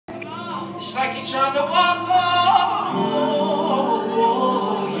It's like you're trying to walk on, water.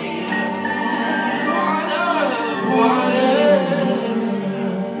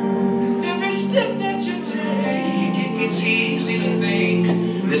 Every step that you take, it gets easy to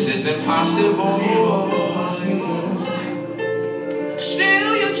think this is impossible.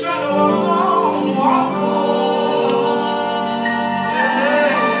 Still you're trying to walk on, water.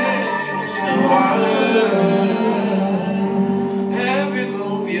 Every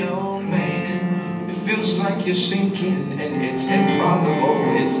move you make, it feels like you're sinking, and it's improbable.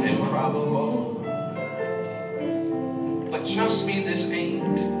 But trust me, this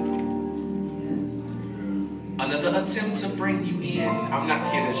ain't another attempt to bring you in. I'm not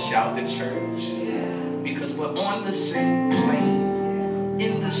here to shout at church, because we're on the same plane,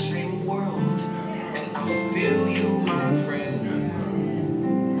 in the same world, and I feel you, my friend.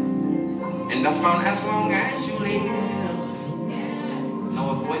 And I found as long as you live, no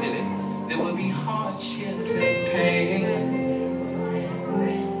avoiding it, there will be hardships and pain.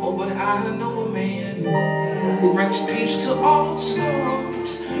 Oh, but I know a man who brings peace to all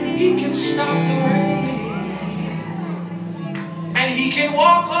storms. He can stop the rain, and he can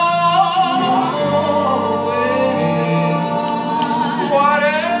walk away.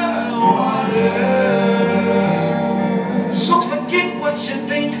 Water. So forget what you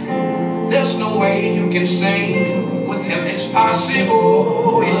think. There's no way you can sing. With him it's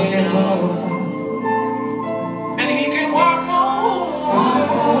possible, yeah. And he can walk on.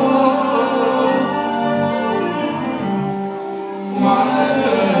 Water.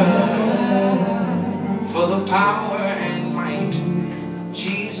 Full of power and might,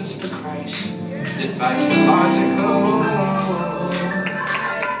 Jesus the Christ defies the logical.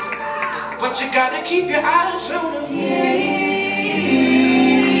 But you gotta keep your eyes on him, yeah.